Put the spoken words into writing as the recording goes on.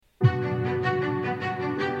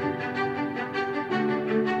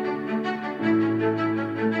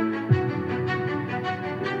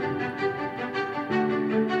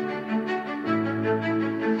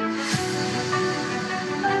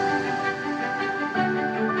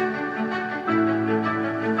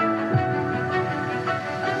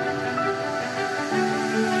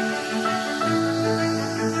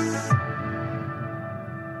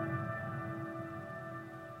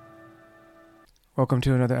welcome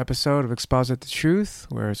to another episode of Exposit the Truth,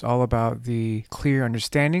 where it's all about the clear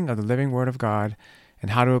understanding of the living Word of God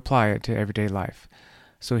and how to apply it to everyday life.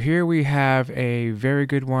 So here we have a very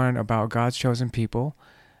good one about God's chosen people,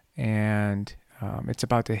 and it's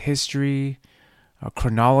about the history,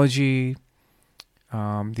 chronology,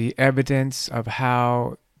 the evidence of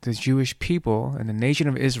how the Jewish people and the nation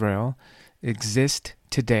of Israel exist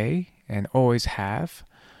today and always have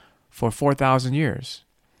for 4,000 years.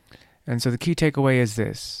 And so the key takeaway is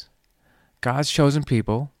this: God's chosen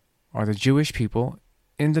people are the Jewish people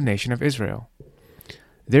in the nation of Israel.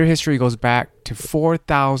 Their history goes back to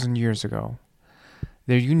 4,000 years ago.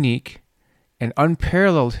 Their unique and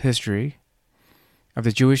unparalleled history of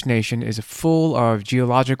the Jewish nation is full of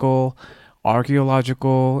geological,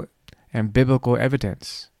 archaeological, and biblical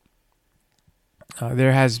evidence.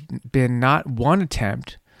 There has been not one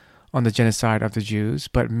attempt on the genocide of the Jews,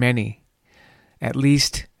 but many, at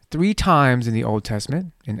least 3 times in the Old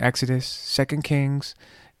Testament, in Exodus, 2 Kings,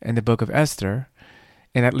 and the book of Esther,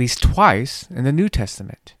 and at least twice in the New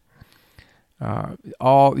Testament.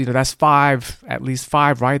 That's 5, at least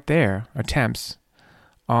 5 right there, attempts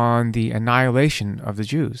on the annihilation of the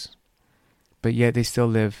Jews. But yet they still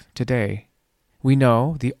live today. We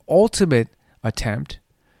know the ultimate attempt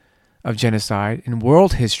of genocide in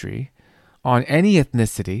world history on any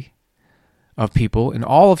ethnicity of people in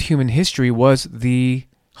all of human history was the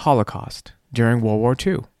Holocaust during World War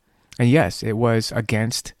II. And yes, it was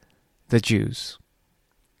against the Jews.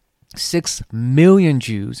 6 million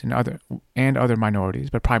Jews and other minorities,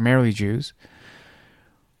 but primarily Jews,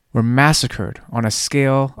 were massacred on a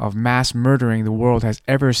scale of mass murdering the world has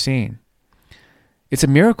ever seen. It's a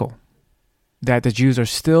miracle that the Jews are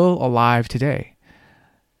still alive today,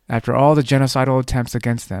 after all the genocidal attempts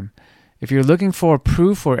against them. If you're looking for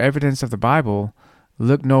proof or evidence of the Bible,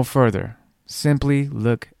 look no further. Simply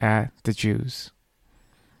look at the Jews.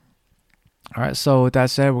 All right, so with that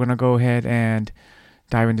said, we're going to go ahead and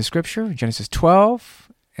dive into Scripture, Genesis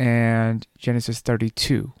 12 and Genesis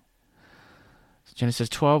 32. Genesis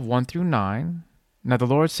 12, 1 through 9. Now the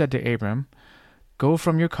Lord said to Abram, "Go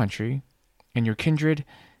from your country and your kindred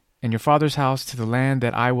and your father's house to the land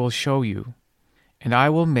that I will show you, and I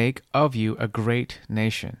will make of you a great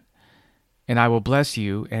nation. And I will bless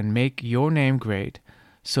you and make your name great,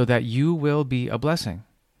 so that you will be a blessing.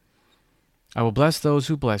 I will bless those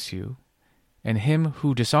who bless you, and him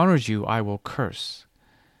who dishonors you I will curse.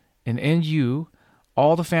 And in you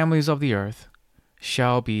all the families of the earth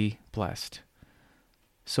shall be blessed."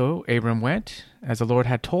 So Abram went, as the Lord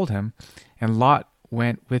had told him, and Lot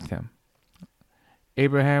went with him.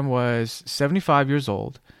 Abraham was 75 years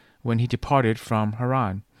old when he departed from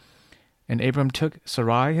Haran. And Abram took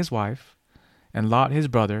Sarai his wife, and Lot his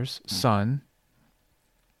brother's son,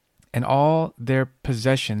 and all their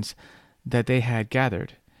possessions that they had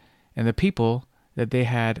gathered, and the people that they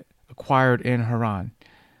had acquired in Haran.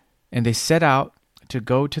 And they set out to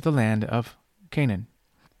go to the land of Canaan.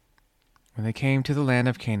 When they came to the land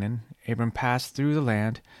of Canaan, Abram passed through the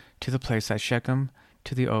land to the place at Shechem,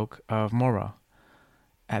 to the oak of Moreh.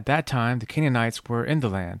 At that time the Canaanites were in the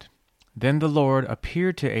land. Then the Lord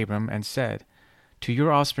appeared to Abram and said, "To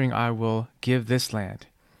your offspring I will give this land."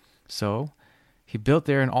 So he built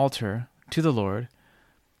there an altar to the Lord,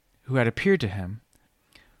 who had appeared to him.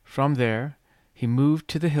 From there he moved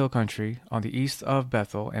to the hill country on the east of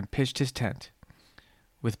Bethel and pitched his tent,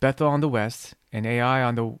 with Bethel on the west and Ai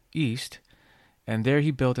on the east. And there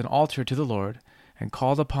he built an altar to the Lord and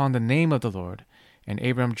called upon the name of the Lord. And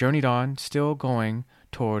Abram journeyed on, still going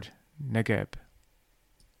toward Negeb.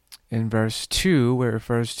 In verse 2, where it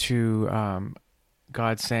refers to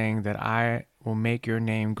God saying that I will make your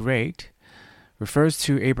name great, refers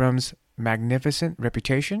to Abram's magnificent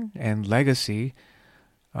reputation and legacy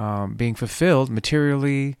being fulfilled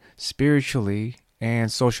materially, spiritually,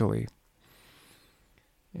 and socially.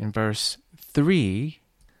 In verse 3,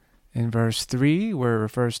 where it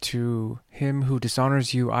refers to him who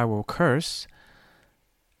dishonors you I will curse,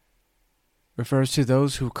 refers to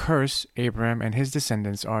those who curse Abram and his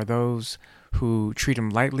descendants are those who treat him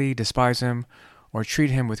lightly, despise him, or treat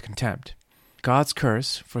him with contempt. God's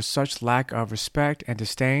curse for such lack of respect and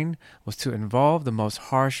disdain was to involve the most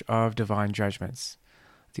harsh of divine judgments.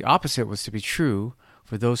 The opposite was to be true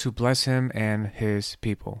for those who bless him and his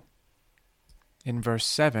people. In verse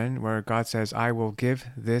 7, where God says, "I will give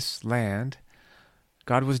this land,"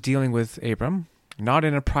 God was dealing with Abram, not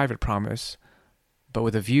in a private promise, but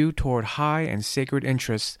with a view toward high and sacred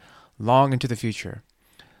interests long into the future.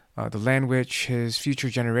 The land which his future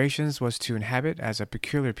generations was to inhabit as a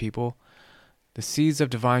peculiar people. The seeds of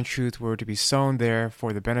divine truth were to be sown there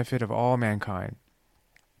for the benefit of all mankind.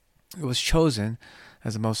 It was chosen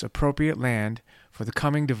as the most appropriate land for the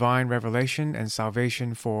coming divine revelation and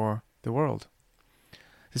salvation for the world.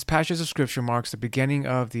 This passage of Scripture marks the beginning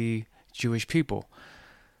of the Jewish people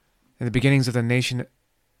and the beginnings of the nation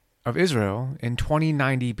of Israel in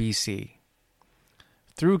 2090 BC.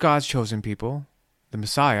 Through God's chosen people, the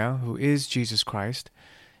Messiah, who is Jesus Christ,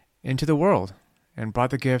 into the world and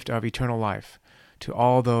brought the gift of eternal life to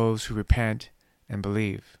all those who repent and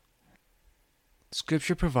believe.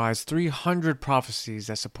 Scripture provides 300 prophecies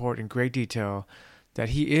that support in great detail that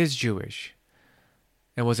he is Jewish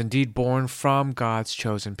and was indeed born from God's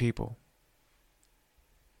chosen people.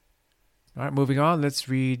 All right, moving on, let's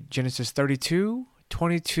read Genesis 32,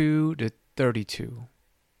 22 to 32.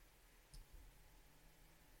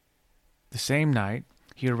 The same night,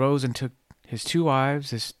 he arose and took his 2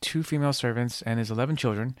 wives, his 2 female servants, and his 11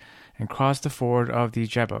 children, and crossed the ford of the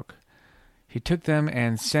Jabbok. He took them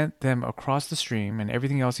and sent them across the stream and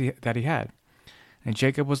everything else that he had. And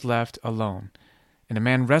Jacob was left alone. And a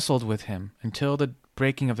man wrestled with him until the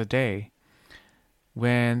breaking of the day.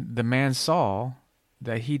 When the man saw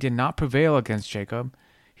that he did not prevail against Jacob,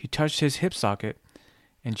 he touched his hip socket,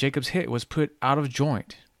 and Jacob's hip was put out of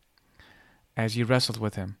joint as he wrestled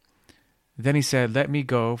with him. Then he said, "Let me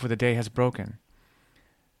go, for the day has broken."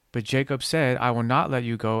 But Jacob said, "I will not let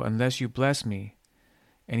you go unless you bless me."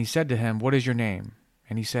 And he said to him, "What is your name?"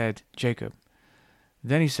 And he said, "Jacob."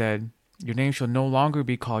 Then he said, "Your name shall no longer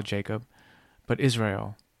be called Jacob, but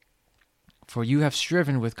Israel. For you have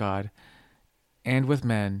striven with God and with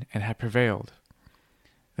men and have prevailed."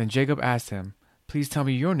 Then Jacob asked him, "Please tell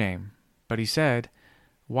me your name." But he said,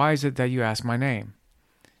 "Why is it that you ask my name?"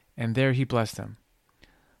 And there he blessed him.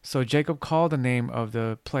 So Jacob called the name of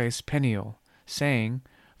the place Peniel, saying,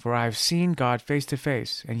 "For I have seen God face to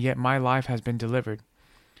face, and yet my life has been delivered."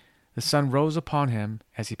 The sun rose upon him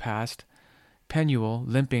as he passed, Penuel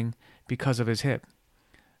limping because of his hip.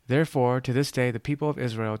 Therefore, to this day, the people of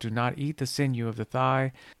Israel do not eat the sinew of the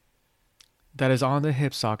thigh that is on the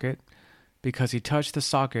hip socket, because he touched the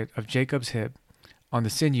socket of Jacob's hip on the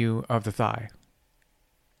sinew of the thigh.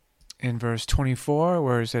 In verse 24,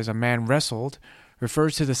 where it says a man wrestled,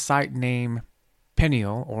 refers to the site name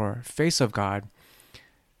Peniel, or face of God,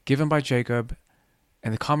 given by Jacob,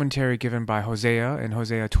 and the commentary given by Hosea in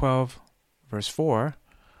Hosea 12, verse 4,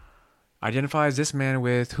 identifies this man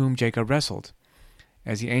with whom Jacob wrestled,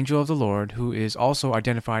 as the angel of the Lord, who is also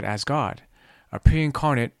identified as God, a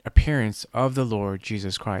pre-incarnate appearance of the Lord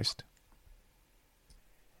Jesus Christ.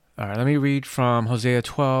 All right, let me read from Hosea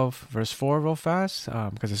 12, verse 4 real fast,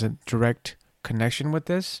 because there's a direct connection with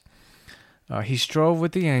this. He strove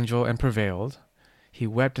with the angel and prevailed. He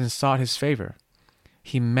wept and sought his favor.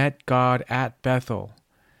 He met God at Bethel,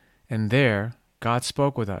 and there God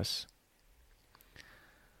spoke with us.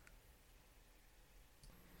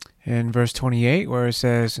 In verse 28, where it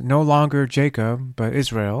says, "No longer Jacob, but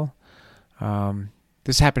Israel,"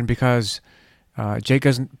 this happened because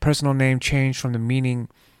Jacob's personal name changed from the meaning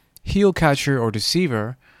heel catcher or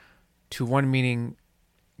deceiver to one meaning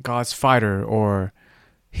God's fighter, or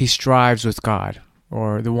he strives with God,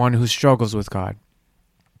 or the one who struggles with God.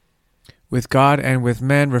 With God and with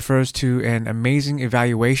men refers to an amazing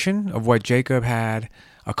evaluation of what Jacob had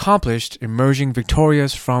accomplished, emerging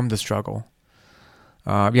victorious from the struggle.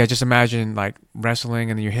 Just imagine like wrestling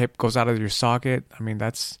and your hip goes out of your socket. I mean,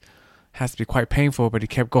 has to be quite painful, but he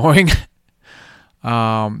kept going.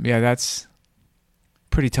 That's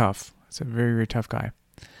pretty tough. It's a very, very tough guy.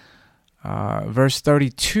 Verse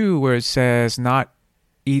 32, where it says, "Not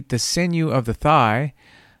eat the sinew of the thigh,"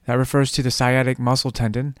 that refers to the sciatic muscle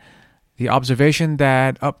tendon. The observation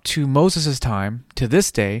that up to Moses' time, to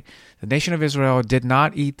this day, the nation of Israel did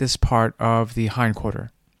not eat this part of the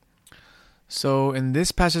hindquarter. So in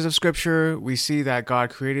this passage of Scripture, we see that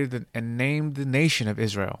God created and named the nation of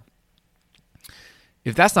Israel.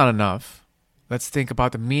 If that's not enough, let's think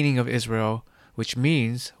about the meaning of Israel, which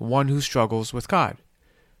means one who struggles with God.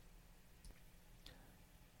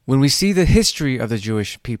 When we see the history of the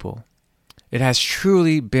Jewish people, it has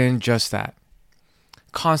truly been just that.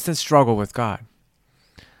 Constant struggle with God.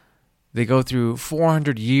 They go through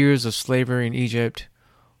 400 years of slavery in Egypt,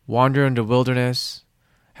 wander in the wilderness,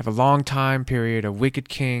 have a long time period of wicked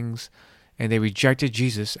kings, and they rejected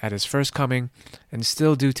Jesus at his first coming and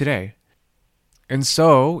still do today. And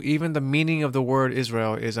so, even the meaning of the word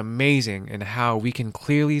Israel is amazing in how we can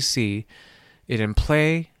clearly see it in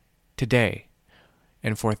play today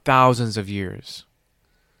and for thousands of years.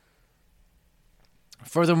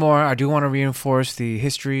 Furthermore, I do want to reinforce the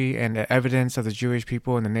history and the evidence of the Jewish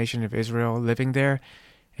people in the nation of Israel living there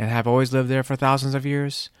and have always lived there for thousands of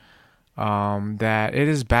years, that it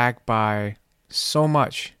is backed by so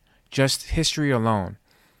much just history alone,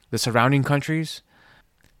 the surrounding countries,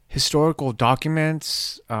 historical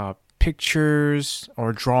documents, pictures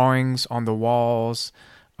or drawings on the walls,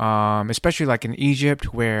 especially like in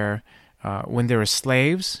Egypt, where when there were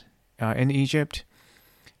slaves in Egypt,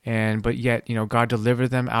 but yet God delivered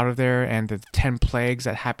them out of there, and the 10 plagues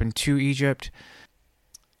that happened to Egypt.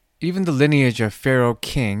 Even the lineage of Pharaoh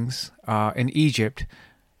kings in Egypt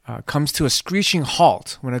comes to a screeching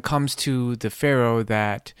halt when it comes to the Pharaoh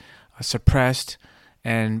that suppressed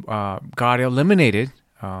and God eliminated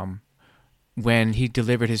when he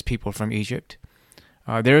delivered his people from Egypt.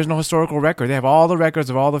 There is no historical record. They have all the records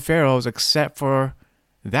of all the pharaohs except for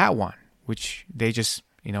that one, which they just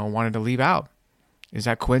wanted to leave out. Is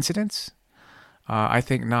that coincidence? I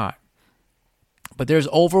think not. But there's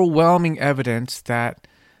overwhelming evidence that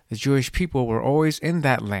the Jewish people were always in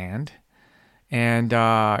that land. And,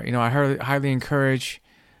 I highly encourage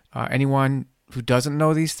anyone who doesn't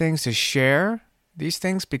know these things to share these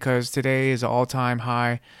things, because today is an all-time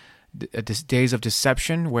high days of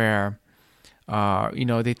deception where,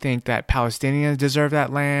 they think that Palestinians deserve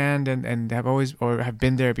that land and have always or have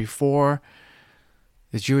been there before.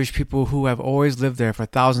 The Jewish people who have always lived there for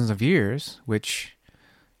thousands of years, which,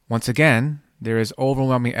 once again, there is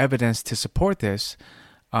overwhelming evidence to support this,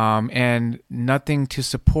 and nothing to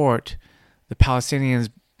support the Palestinians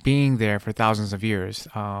being there for thousands of years.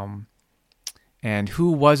 And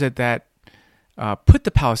who was it that put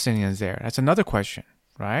the Palestinians there? That's another question,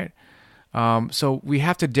 right? So we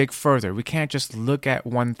have to dig further. We can't just look at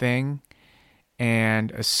one thing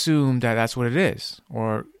and assume that that's what it is,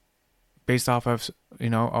 or based off of,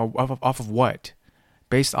 off of what?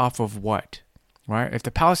 Based off of what, right? If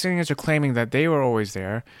the Palestinians are claiming that they were always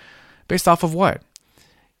there, based off of what?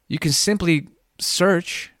 You can simply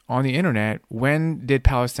search on the internet, when did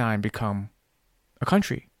Palestine become a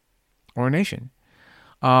country or a nation?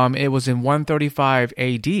 It was in 135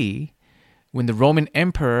 AD when the Roman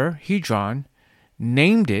Emperor Hadrian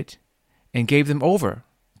named it and gave them over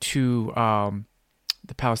to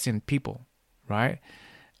the Palestinian people, right?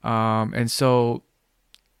 And so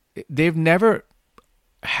they've never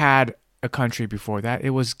had a country before that. It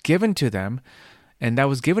was given to them, and that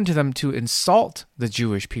was given to them to insult the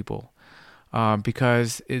Jewish people,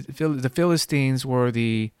 because the Philistines were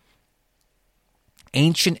the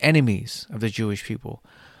ancient enemies of the Jewish people.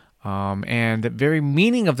 And the very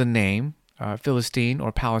meaning of the name, Philistine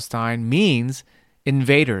or Palestine, means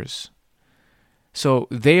invaders. So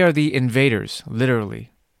they are the invaders,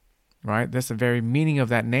 literally, right? That's the very meaning of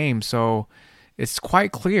that name. So it's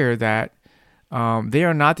quite clear that they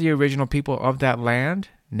are not the original people of that land,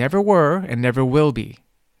 never were and never will be,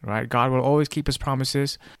 right? God will always keep his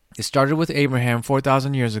promises. It started with Abraham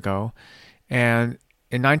 4,000 years ago. And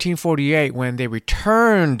in 1948, when they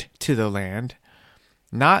returned to the land,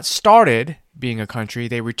 not started being a country,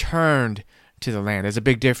 they returned to the land. There's a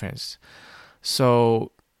big difference.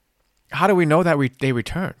 So how do we know that they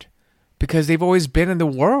returned? Because they've always been in the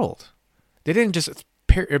world. They didn't just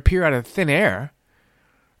appear out of thin air,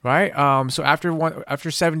 right? So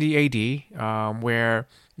after 70 AD, where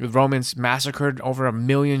the Romans massacred over 1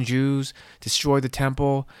 million Jews, destroyed the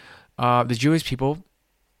temple, the Jewish people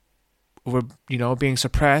were, being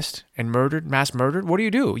suppressed and murdered, mass murdered. What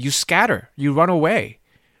do? You scatter. You run away,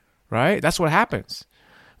 right? That's what happens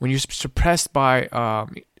when you're suppressed by,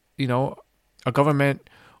 a government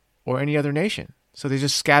or any other nation. So they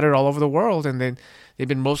just scattered all over the world, and then they've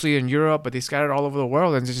been mostly in Europe, but they scattered all over the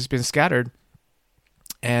world, and they've just been scattered.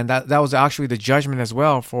 And that was actually the judgment as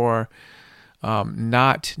well for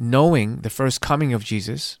not knowing the first coming of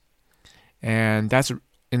Jesus. And that's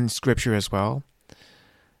in Scripture as well.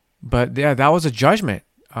 But yeah, that was a judgment,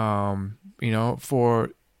 for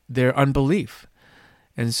their unbelief.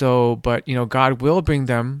 And so, but, God will bring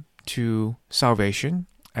them to salvation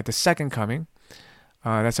at the second coming.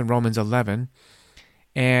 That's in Romans 11.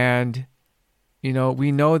 And,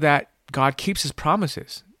 we know that God keeps his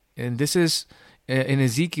promises. And this is in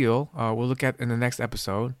Ezekiel, we'll look at in the next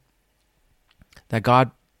episode, that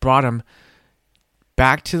God brought him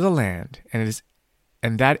back to the land.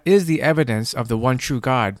 And that is the evidence of the one true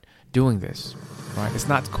God doing this, right? It's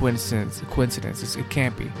not coincidence. It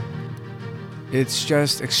can't be. It's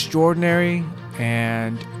just extraordinary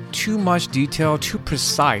and too much detail, too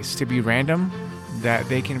precise to be random, that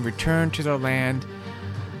they can return to their land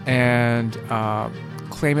and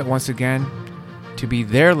claim it once again to be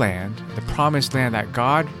their land, the promised land that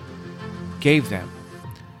God gave them.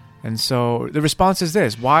 And so the response is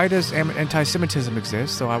this: why does anti-Semitism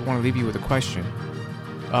exist? So I want to leave you with a question.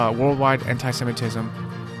 Worldwide anti-Semitism,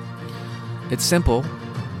 it's simple,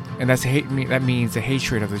 and that means the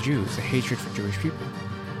hatred of the Jews, the hatred for Jewish people.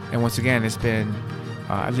 And once again, it's been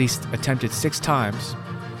at least attempted 6 times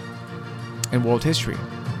in world history.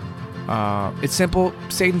 It's simple.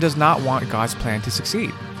 Satan does not want God's plan to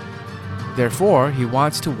succeed. Therefore, he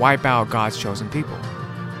wants to wipe out God's chosen people.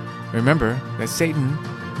 Remember that Satan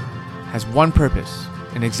has one purpose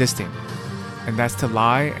in existing, and that's to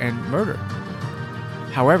lie and murder.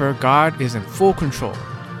 However, God is in full control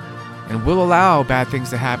and will allow bad things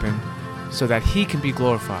to happen so that he can be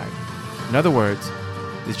glorified. In other words,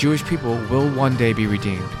 the Jewish people will one day be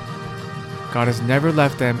redeemed. God has never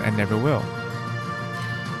left them and never will.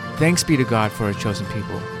 Thanks be to God for his chosen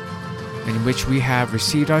people, in which we have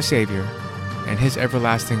received our Savior and his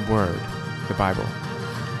everlasting word, the Bible.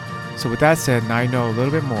 So with that said, now you know a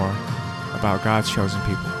little bit more about God's chosen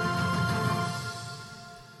people.